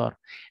conversador.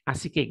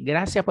 Así que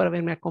gracias por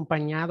haberme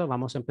acompañado.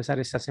 Vamos a empezar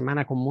esta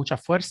semana con mucha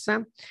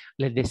fuerza.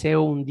 Les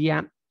deseo un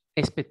día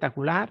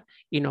espectacular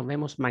y nos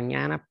vemos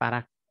mañana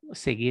para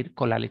seguir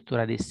con la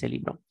lectura de este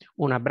libro.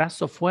 Un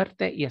abrazo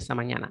fuerte y hasta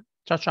mañana.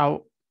 Chao,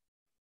 chao.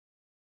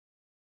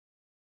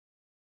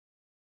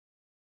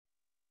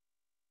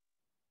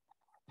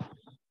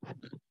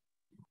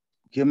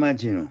 ¿Qué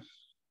más, Gino?